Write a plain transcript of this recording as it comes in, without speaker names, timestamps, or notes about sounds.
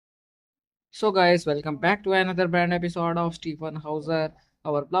So, guys, welcome back to another brand episode of Stjepan Hauser.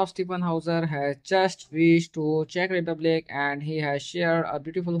 Our beloved Stjepan Hauser has just reached to Czech Republic and he has shared a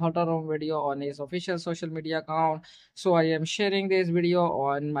beautiful hotel room video on his official social media account. So, I am sharing this video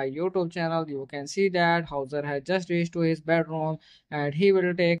on my YouTube channel. You can see that Hauser has just reached to his bedroom and he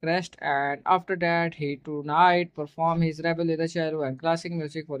will take rest. And after that, he tonight perform his Rebel Leather Cello and classic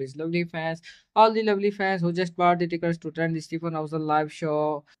music for his lovely fans. All the lovely fans who just bought the tickets to attend the Stjepan Hauser live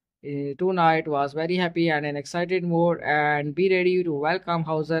show tonight was very happy and in excited mood and be ready to welcome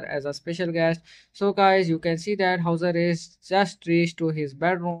Hauser as a special guest. So guys, you can see that Hauser is just reached to his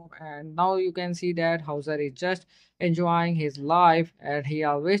bedroom and now you can see that Hauser is just enjoying his life and he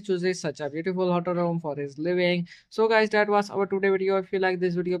always chooses such a beautiful hotel room for his living. So guys, that was our today video. If you like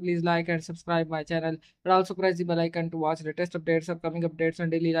this video, please like and subscribe my channel, but also press the bell icon to watch latest updates, upcoming updates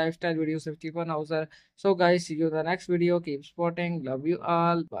and daily lifestyle videos of Stjepan Hauser. So guys, see you in the next video. Keep sporting. Love you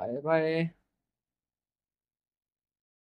all. Bye bye.